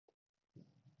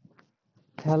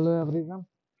Hello everyone,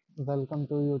 welcome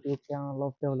to YouTube channel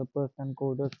of Developers and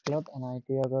Coders Club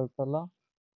NIT-A.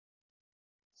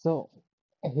 So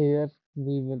here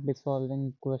we will be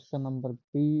solving question number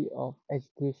B of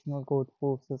Educational Code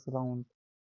Forces round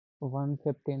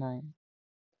 159,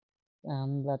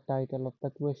 and the title of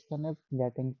the question is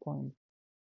Getting Points.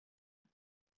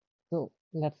 So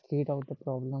let's read out the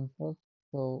problem first.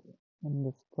 So in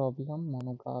this problem,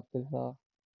 Monogap is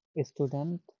a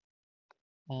student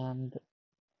and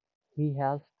he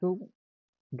has to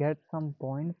get some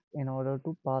points in order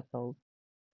to pass out.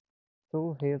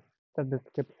 So here's the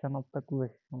description of the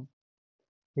question.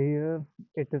 Here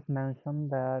it is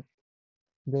mentioned that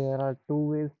there are two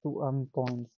ways to earn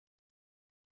points.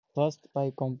 First,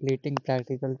 by completing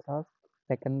practical tasks.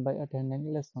 Second, by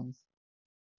attending lessons.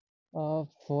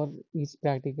 For each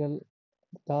practical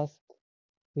task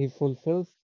he fulfills,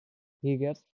 he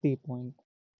gets 3 points.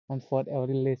 And for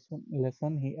every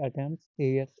lesson he attends,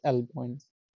 he gets L points.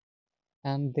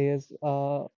 And there is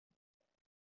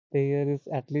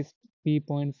at least P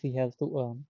points he has to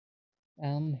earn.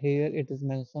 And here it is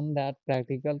mentioned that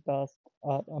practical tasks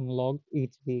are unlocked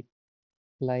each week,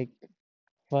 like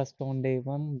first on day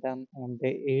 1, then on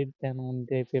day 8, then on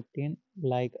day 15,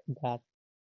 like that.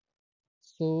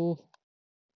 So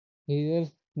here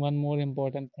one more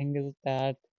important thing is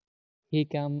that he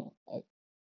can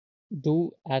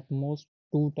do at most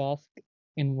 2 tasks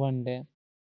in one day.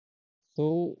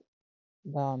 So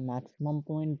the maximum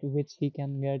point which he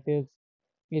can get is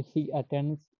if he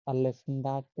attends a lesson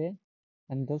that day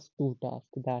and does 2 tasks.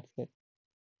 That's it.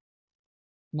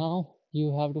 Now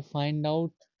you have to find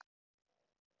out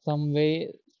some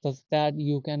way such that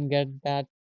you can get that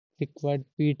required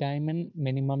free time and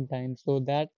minimum time so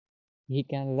that he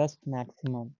can rest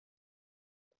maximum.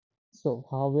 So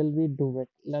how will we do it?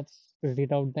 Let's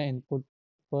read out the input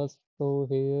first. So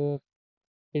here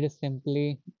it is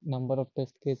simply number of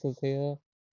test cases here,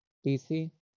 TC,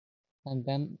 and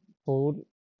then 4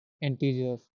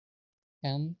 integers,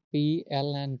 N, P,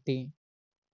 L, and T.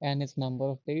 N is number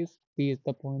of days, P is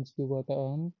the points you got to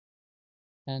earn,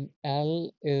 and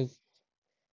L is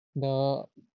the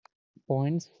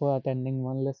points for attending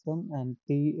one lesson, and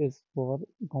T is for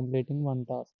completing one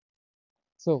task.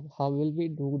 So how will we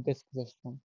do this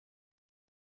question?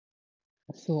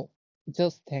 So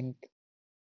just think,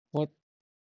 what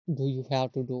do you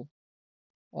have to do?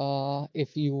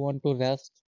 If you want to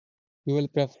rest, you will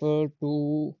prefer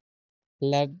to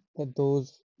let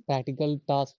those practical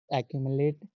tasks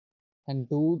accumulate and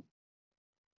do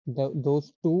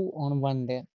those two on one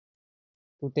day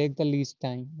to take the least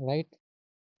time, right?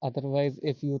 Otherwise,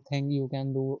 if you think you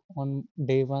can do on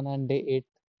day 1 and day 8,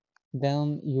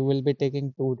 then you will be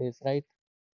taking 2 days, right?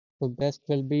 So best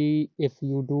will be if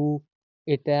you do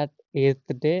it at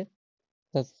 8th day.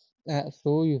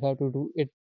 So you have to do it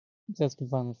just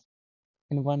once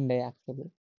in one day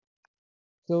actually.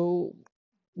 So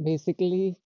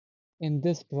basically in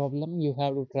this problem you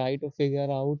have to try to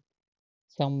figure out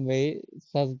some way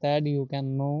such that you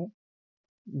can know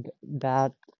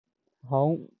that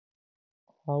how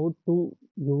how to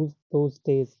use those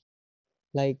days.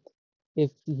 Like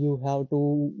if you have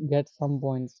to get some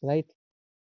points, right?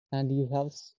 And you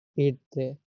have 8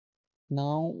 day.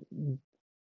 Now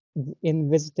in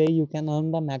which day you can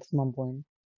earn the maximum point?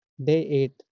 Day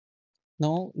 8.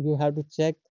 Now you have to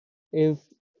check if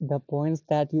the points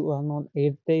that you earn on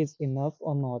 8th day is enough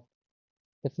or not.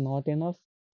 If not enough,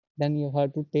 then you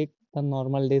have to take the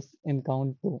normal days in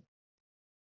count too.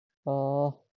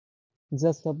 Uh,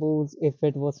 just suppose if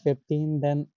it was 15,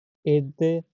 then 8th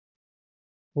day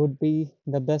would be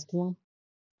the best one.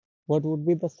 What would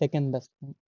be the second best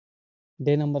one?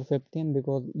 Day number 15,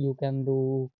 because you can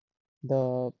do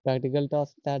the practical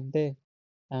task that day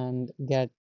and get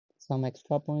some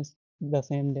extra points the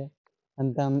same day.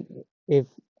 And then if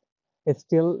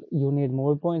still you need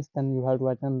more points, then you have to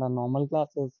attend the normal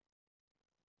classes.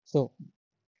 So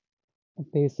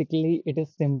basically it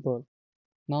is simple.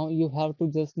 Now you have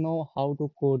to just know how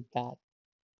to code that.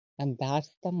 And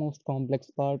that's the most complex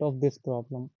part of this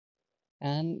problem.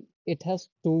 And it has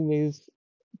two ways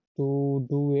to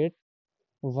do it.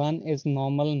 One is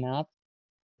normal math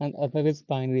and other is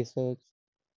binary search.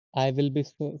 I will be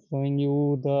showing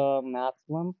you the math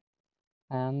one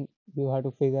and you have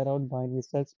to figure out binary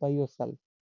search by yourself.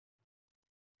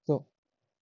 So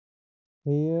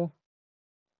here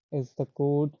is the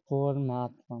code for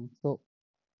math one. So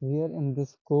here in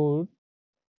this code,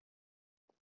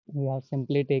 we have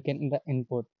simply taken the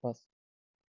input first.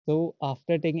 So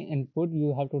after taking input,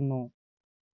 you have to know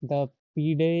the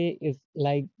P day is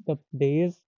like the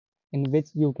days in which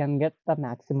you can get the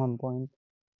maximum point.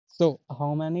 So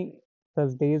how many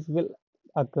such days will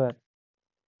occur.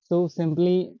 So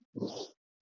simply,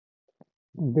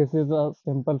 this is a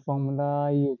simple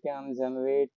formula you can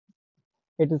generate.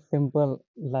 It is simple,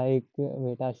 like,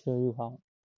 wait, I'll show you how.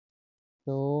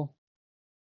 So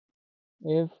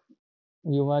if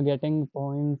you are getting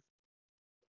points,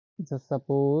 just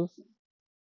suppose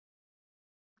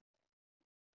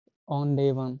on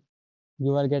day 1,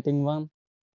 you are getting 1,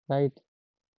 right?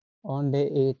 On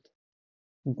day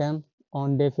 8, then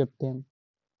on day 15.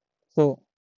 So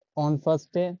on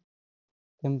first day,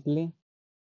 simply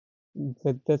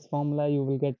with this formula, you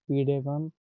will get P day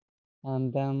 1,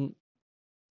 and then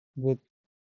with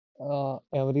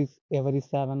every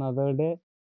 7 other day,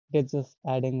 it's just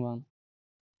adding 1.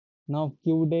 Now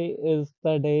Q day is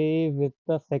the day with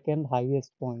the second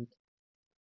highest point.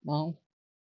 Now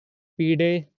P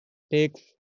day takes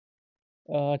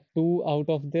 2 out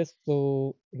of this.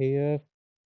 So here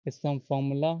is some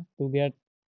formula to get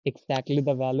exactly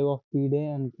the value of P day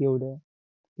and Q day.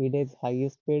 P day is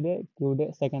highest payday, Q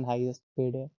day second highest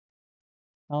payday.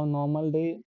 Now normal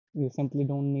day, you simply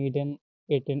don't need it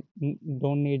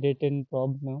in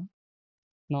problem.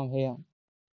 Now here,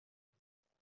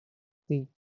 see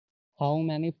how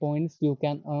many points you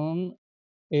can earn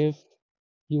if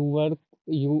you work,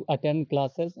 you attend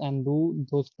classes and do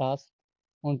those tasks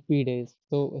on P days.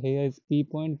 So here is P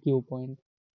point, Q point.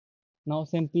 Now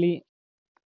simply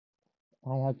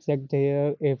I have checked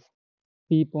here if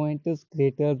P point is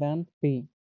greater than P.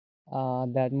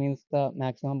 That means the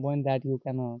maximum point that you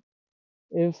can earn.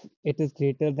 If it is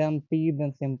greater than P,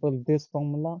 then simple this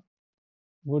formula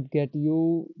would get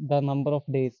you the number of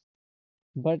days.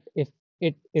 But if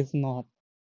it is not,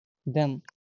 then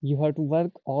you have to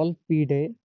work all P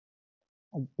day.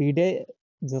 P day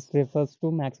just refers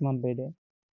to maximum pay day.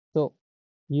 So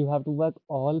you have to work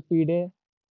all P day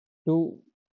to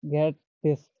get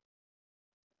this,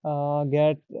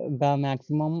 get the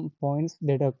maximum points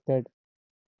deducted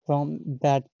from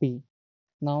that P.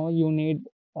 Now you need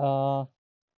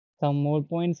some more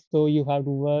points, so you have to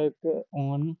work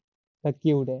on the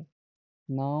Q day.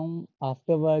 Now,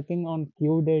 after working on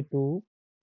Q day too,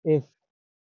 if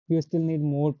you still need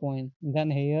more points,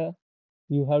 then here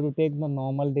you have to take the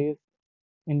normal days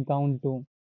in count too.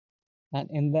 And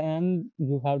in the end,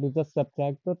 you have to just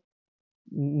subtract the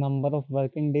number of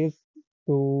working days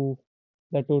to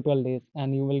the total days,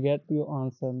 and you will get your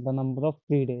answer, the number of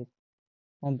free days.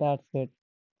 And that's it.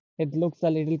 It looks a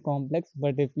little complex,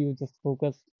 but if you just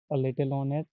focus a little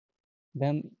on it,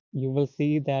 then you will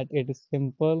see that it is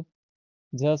simple,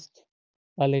 just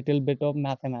a little bit of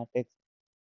mathematics.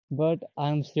 But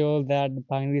I'm sure that the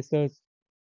binary search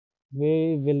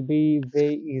way will be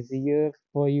way easier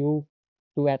for you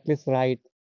to at least write.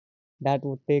 That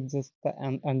would take just the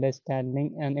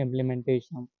understanding and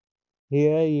implementation.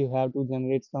 Here you have to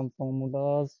generate some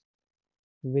formulas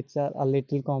which are a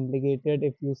little complicated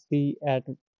if you see at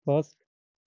first.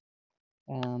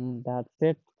 And that's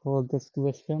it for this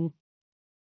question.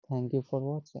 Thank you for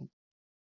watching.